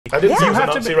I didn't say You it was a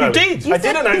have Nazi to. rally. You did. I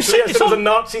didn't actually. I said it was a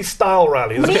Nazi-style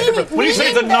rally. When you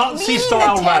say the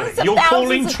Nazi-style rally, you're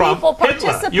calling Trump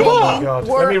Hitler. You are. Oh God.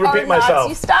 Let me repeat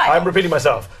myself. I'm repeating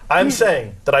myself. I'm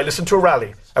saying that I listened to a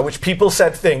rally at which people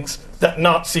said things that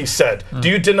Nazis said. Do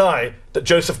you deny that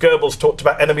Joseph Goebbels talked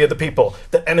about enemy of the people,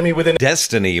 that enemy within...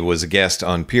 Destiny was a guest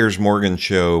on Piers Morgan's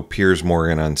show, Piers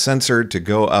Morgan Uncensored, to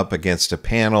go up against a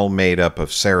panel made up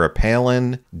of Sarah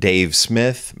Palin, Dave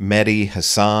Smith, Mehdi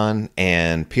Hassan,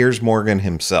 and Piers Morgan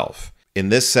himself. In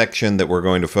this section that we're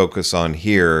going to focus on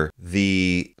here,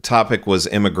 the topic was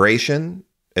immigration.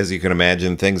 As you can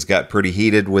imagine, things got pretty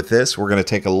heated with this. We're going to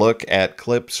take a look at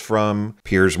clips from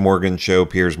Piers Morgan's show,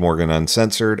 Piers Morgan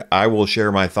Uncensored. I will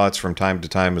share my thoughts from time to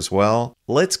time as well.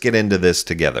 Let's get into this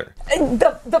together.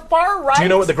 The far right... Do you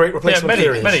know what the Great Replacement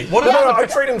theory is? No, I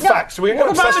trade in facts. What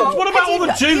about all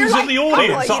the Jews in the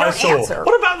audience that I saw?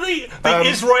 What about the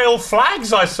Israel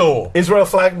flags I saw? Israel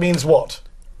flag means what?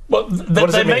 Well,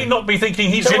 they may not be thinking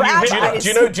he's a new Hitler. Do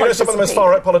you know some of the most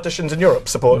far-right politicians in Europe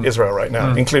support Israel right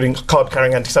now, including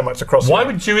card-carrying anti-Semites across Europe?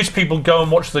 Why would Jewish people go and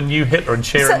watch the new Hitler and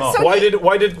cheer him on? Why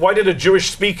did a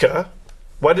Jewish speaker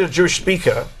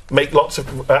make lots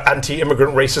of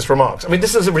anti-immigrant racist remarks? I mean,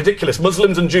 this is ridiculous.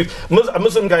 Muslims and Jews... A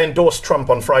Muslim guy endorsed Trump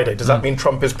on Friday. Does that mean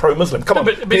Trump is pro-Muslim? Come on,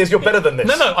 Piers, you're better than this.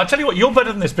 No, I tell you what, you're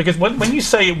better than this, because when you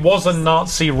say it was a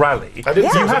Nazi rally... I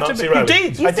didn't say it was a Nazi rally.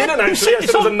 You did. I didn't actually. I said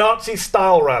it was a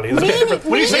Nazi-style rally. When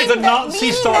you say the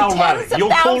Nazi-style rally, you're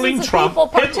calling Trump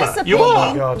Hitler. You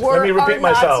are. Oh, God. Let me repeat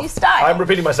myself. I'm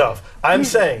repeating myself. I'm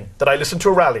saying that I listened to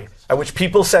a rally at which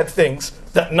people said things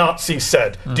that Nazis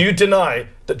said. Do you deny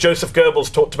that Joseph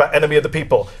Goebbels talked about enemy of the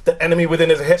people, that enemy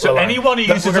within is a Hitler line? So anyone who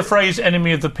uses the phrase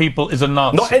enemy of the people is a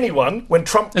Nazi? Not anyone. When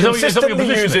Trump consistently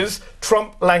uses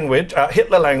Trump language,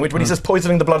 Hitler language, when he says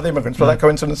poisoning the blood of the immigrants, was that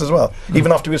coincidence as well?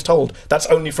 Even after he was told, that's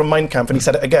only from Mein Kampf, and he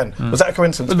said it again. Was that a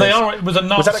coincidence? It was a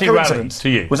Nazi rally to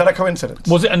you. Was that a coincidence?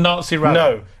 Was it a Nazi rally?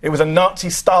 No. It was a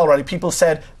Nazi-style rally. People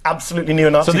said absolutely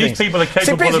neo-Nazi things. So these people are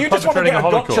capable of perpetrating a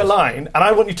Holocaust. Gotcha line, and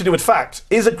I want you to do with facts.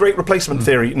 Is a Great Replacement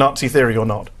theory Nazi theory or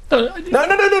not?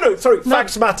 No. Sorry,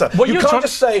 facts matter. You can't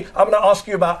just say, I'm going to ask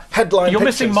you about headline You're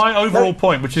missing my overall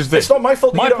point, which is this. It's not my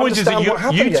fault that my you don't point is that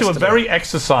you two are very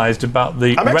exercised about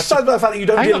the... I'm exercised about the fact that you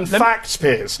don't deal in facts,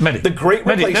 Piers. The Great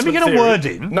Replacement theory... Let me get a word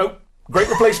in. No. Great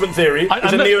Replacement theory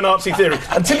is a neo-Nazi theory.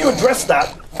 Until you address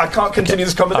that, I can't continue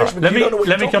this conversation. Right.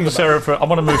 Let me come to Sarah I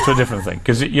want to move to a different thing,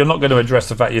 because you're not going to address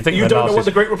the fact you think you don't know what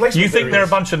the Great Replacement You think they're a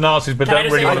bunch of Nazis, but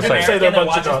don't really want to say they're a bunch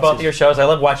of Nazis. Both of your shows, I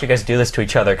love watching you guys do this to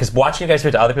each other, because watching you guys do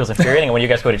it to other people is infuriating, and when you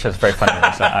guys go to each other, it's very funny.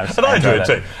 So I do it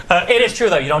too. It is true,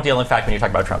 though. You don't deal in fact when you talk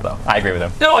about Trump, though. I agree with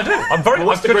him. No, I do. I'm very...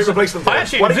 What's the Great Replacement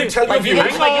theory? Why don't you tell your views? You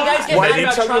guys get mad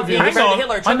about Trump being compared to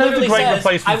Hitler. Trump literally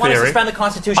says, I want to suspend the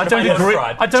Constitution if I vote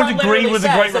fraud. I don't agree with the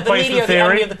Great Replacement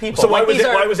theory. So why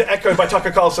was it echoed by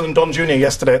Tucker Carlson and Don Jr.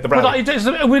 yesterday at the rally?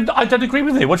 I don't agree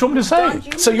with you. What do you want me to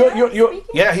say? So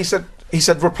yeah, he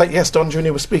said replace. Yes, Don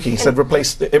Jr. was speaking. He said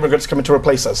replace the immigrants coming to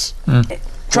replace us.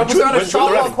 Trump was on a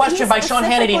softball question by Sean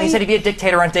Hannity, and he said he'd be a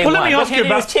dictator on day one. Let me ask you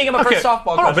about. Was teeing him up for a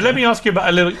softball question. But let me ask you about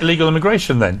illegal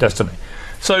immigration then, Destiny.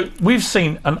 So we've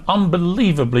seen an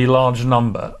unbelievably large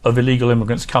number of illegal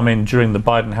immigrants come in during the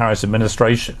Biden-Harris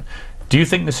administration. Do you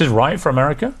think this is right for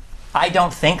America? I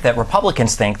don't think that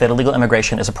Republicans think that illegal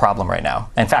immigration is a problem right now.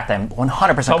 In fact, I'm 100%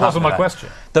 confident. That wasn't my question.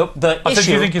 I said,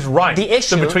 do you think it's right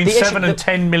that between 7 and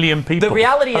 10 million people the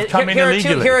reality have come in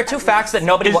illegally? Here are two facts that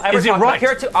nobody will ever talk about. Here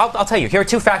are two, I'll tell you. Here are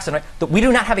two facts that we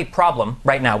do not have a problem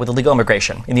right now with illegal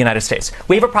immigration in the United States.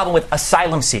 We have a problem with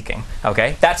asylum seeking.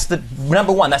 Okay, that's the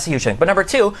number one. That's a huge thing. But number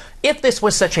two, if this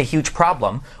was such a huge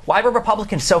problem, why were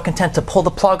Republicans so content to pull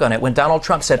the plug on it when Donald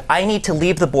Trump said, "I need to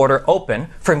leave the border open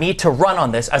for me to run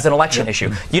on this as an election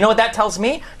issue"? You know what that tells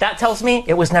me? That tells me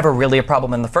it was never really a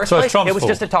problem in the first place. It was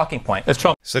just a talking point.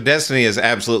 So Destiny is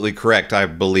absolutely correct, I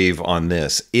believe, on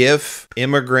this. If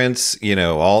immigrants,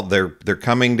 they're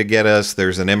coming to get us,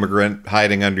 there's an immigrant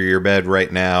hiding under your bed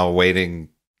right now waiting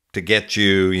to get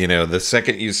you, the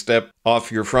second you step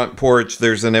off your front porch,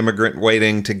 there's an immigrant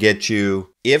waiting to get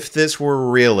you. If this were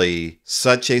really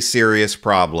such a serious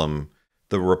problem,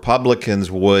 the Republicans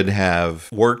would have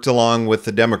worked along with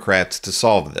the Democrats to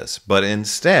solve this. But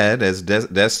instead, as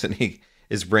Destiny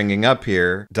is bringing up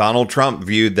here, Donald Trump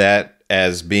viewed that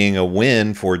as being a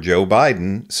win for Joe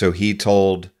Biden. So he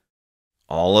told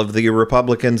all of the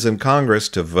Republicans in Congress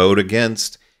to vote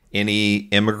against any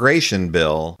immigration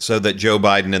bill so that Joe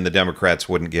Biden and the Democrats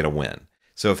wouldn't get a win.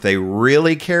 So if they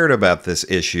really cared about this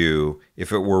issue,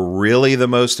 if it were really the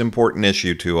most important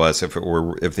issue to us, if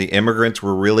the immigrants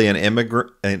were really an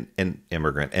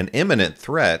imminent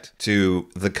threat to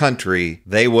the country,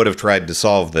 they would have tried to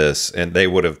solve this, and they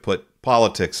would have put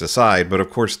politics aside, but of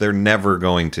course they're never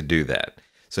going to do that.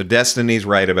 So Destiny's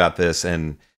right about this,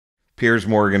 and Piers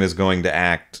Morgan is going to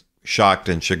act shocked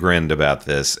and chagrined about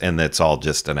this, and that's all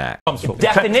just an act.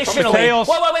 Definitionally,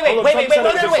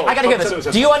 wait, I gotta hear this.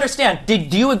 Do you understand? Do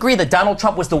you agree that Donald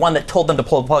Trump was the one that told them to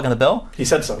pull the plug on the bill? He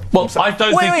said so. Well, I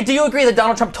don't think... Wait, do you agree that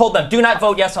Donald Trump told them, do not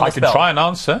vote yes on this bill? I can try and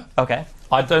answer. Okay.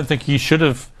 I don't think he should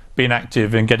have been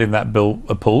active in getting that bill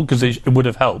pulled, because it would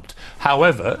have helped.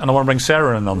 However, and I want to bring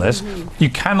Sarah in on this, you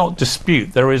cannot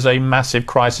dispute there is a massive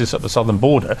crisis at the southern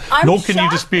border, nor can you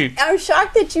dispute... I'm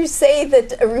shocked that you say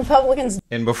that Republicans...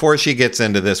 And before she gets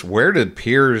into this, where did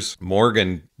Piers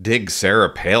Morgan dig Sarah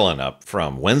Palin up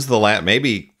from? When's the last...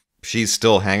 Maybe she's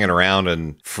still hanging around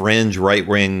in fringe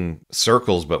right-wing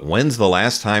circles, but when's the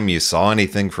last time you saw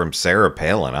anything from Sarah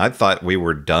Palin? I thought we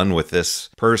were done with this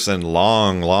person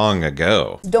long, long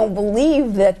ago. Don't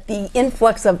believe that the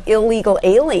influx of illegal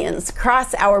aliens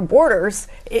across our borders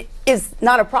is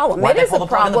not a problem. It is a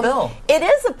problem. It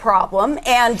is a problem,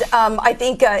 and I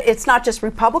think it's not just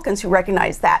Republicans who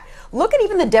recognize that. Look at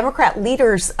even the Democrat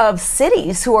leaders of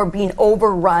cities who are being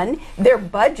overrun, their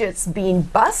budgets being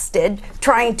busted,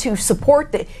 trying to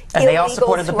support the illegals. And they all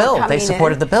supported the bill. They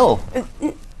supported the bill.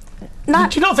 Do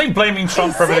you not think blaming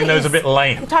Trump for everything is a bit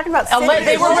lame? I'm talking about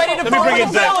they were ready to vote for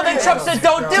the bill, and then Trump said,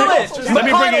 don't do it. Let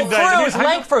me bring in Cruz,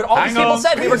 Langford, all these people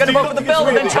said we were going to vote for the bill,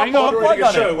 and then Trump pulled the plug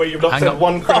on it. Where you've not said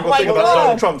one critical thing about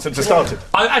Donald Trump since it started.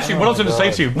 Actually, what I was going to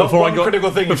say to you before I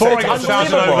got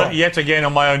shouted over yet again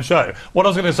on my own show, what I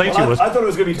was going to say to you was... I thought it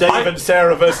was going to be Dave and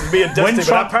Sarah versus me and Destiny,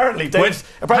 but apparently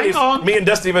it's me and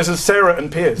Destiny versus Sarah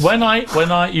and Piers.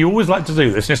 You always like to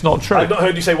do this, and it's not true. I've not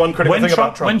heard you say one critical thing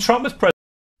about Trump. When Trump was president...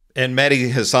 And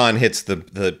Mehdi Hassan hits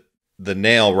the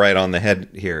nail right on the head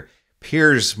here.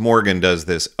 Piers Morgan does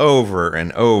this over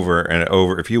and over and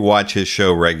over. If you watch his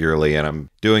show regularly, and I'm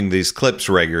doing these clips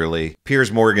regularly,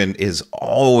 Piers Morgan is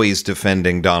always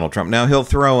defending Donald Trump. Now, he'll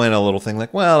throw in a little thing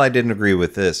like, well, I didn't agree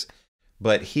with this.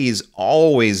 But he's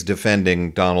always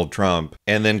defending Donald Trump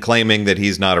and then claiming that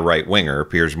he's not a right-winger,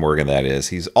 Piers Morgan, that is.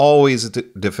 He's always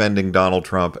defending Donald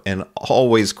Trump and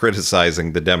always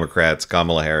criticizing the Democrats,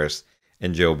 Kamala Harris,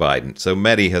 and Joe Biden. So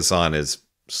Mehdi Hassan is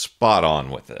spot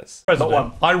on with this.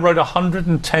 I wrote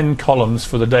 110 columns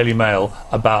for the Daily Mail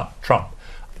about Trump.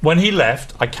 When he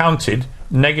left, I counted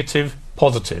negative,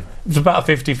 positive. It was about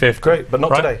a 50-50. Great, but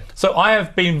not today. So I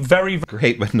have been very...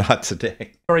 Great, but not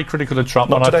today. ...very critical of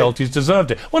Trump, and I felt he's deserved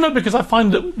it. Well, no, because I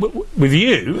find that with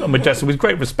you, and with Jesse, with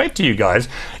great respect to you guys,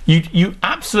 you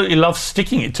absolutely love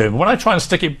sticking it to him. When I try and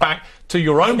stick it back to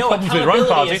your own problems with your own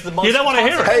party, you don't want to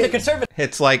hear it.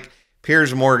 It's like...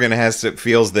 Piers Morgan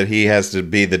feels that he has to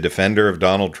be the defender of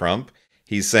Donald Trump.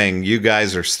 He's saying, you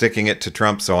guys are sticking it to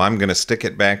Trump, so I'm going to stick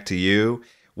it back to you.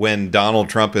 When Donald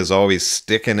Trump is always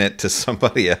sticking it to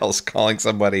somebody else, calling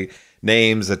somebody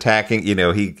names, attacking,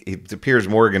 Piers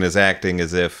Morgan is acting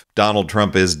as if Donald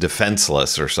Trump is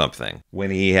defenseless or something. When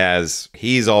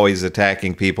he's always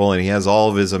attacking people, and he has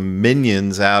all of his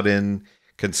minions out in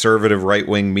conservative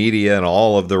right-wing media and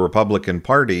all of the Republican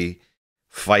Party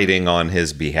fighting on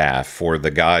his behalf for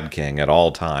the God King at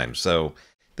all times. So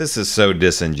this is so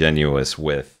disingenuous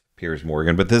with Piers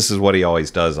Morgan, but this is what he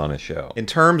always does on his show. In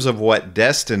terms of what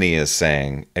Destiny is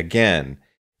saying, again,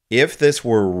 if this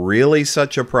were really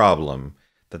such a problem,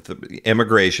 that the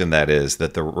immigration, that is,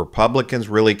 that the Republicans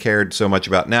really cared so much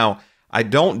about. Now, I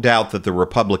don't doubt that the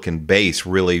Republican base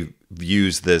really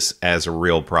views this as a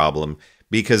real problem,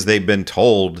 because they've been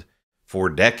told for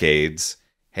decades,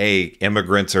 hey,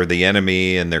 immigrants are the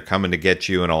enemy and they're coming to get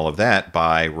you and all of that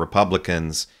by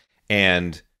Republicans.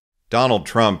 And Donald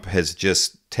Trump has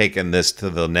just taken this to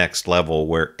the next level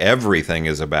where everything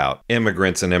is about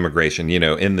immigrants and immigration.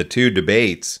 In the two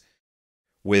debates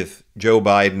with Joe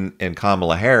Biden and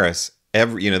Kamala Harris, they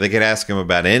could ask him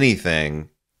about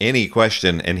anything, any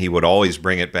question, and he would always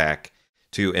bring it back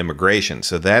to immigration.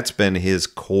 So that's been his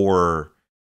core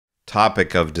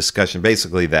topic of discussion,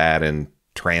 basically that and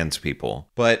trans people.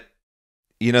 But,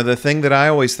 the thing that I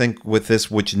always think with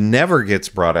this, which never gets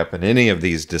brought up in any of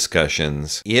these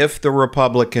discussions, if the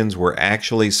Republicans were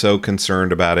actually so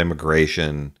concerned about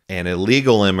immigration and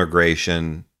illegal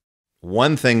immigration,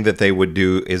 one thing that they would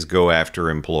do is go after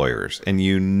employers. And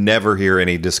you never hear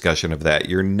any discussion of that.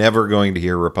 You're never going to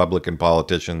hear Republican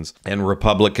politicians and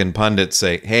Republican pundits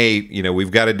say, hey,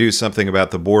 we've got to do something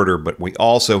about the border, but we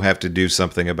also have to do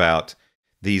something about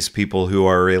these people who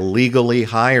are illegally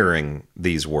hiring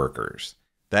these workers.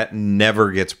 That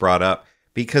never gets brought up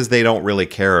because they don't really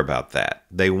care about that.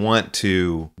 They want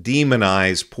to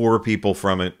demonize poor people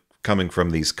coming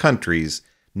from these countries,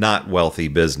 not wealthy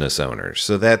business owners.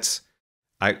 So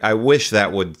I wish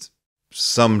that would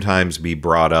sometimes be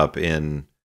brought up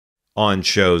on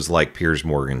shows like Piers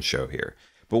Morgan's show here.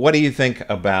 But what do you think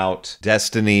about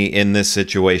Destiny in this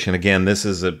situation? Again,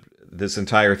 this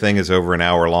entire thing is over an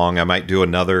hour long. I might do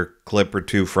another clip or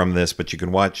two from this, but you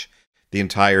can watch the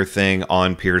entire thing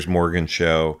on Piers Morgan's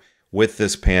show with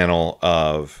this panel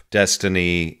of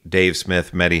Destiny, Dave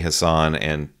Smith, Mehdi Hasan,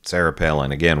 and Sarah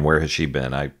Palin. Again, where has she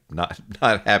been? I'm not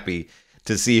happy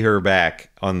to see her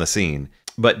back on the scene.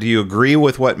 But do you agree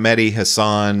with what Mehdi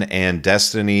Hasan and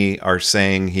Destiny are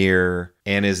saying here?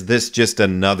 And is this just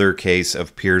another case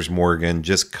of Piers Morgan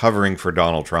just covering for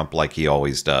Donald Trump like he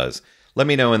always does? Let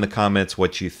me know in the comments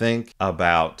what you think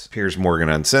about Piers Morgan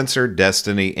Uncensored,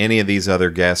 Destiny, any of these other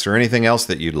guests, or anything else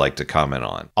that you'd like to comment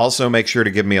on. Also, make sure to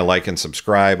give me a like and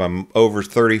subscribe. I'm over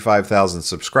 35,000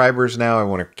 subscribers now. I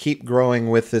want to keep growing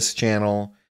with this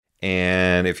channel.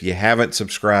 And if you haven't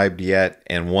subscribed yet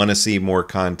and want to see more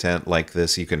content like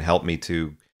this, you can help me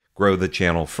to grow the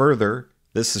channel further.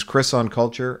 This is Chris on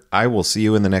Culture. I will see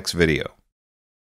you in the next video.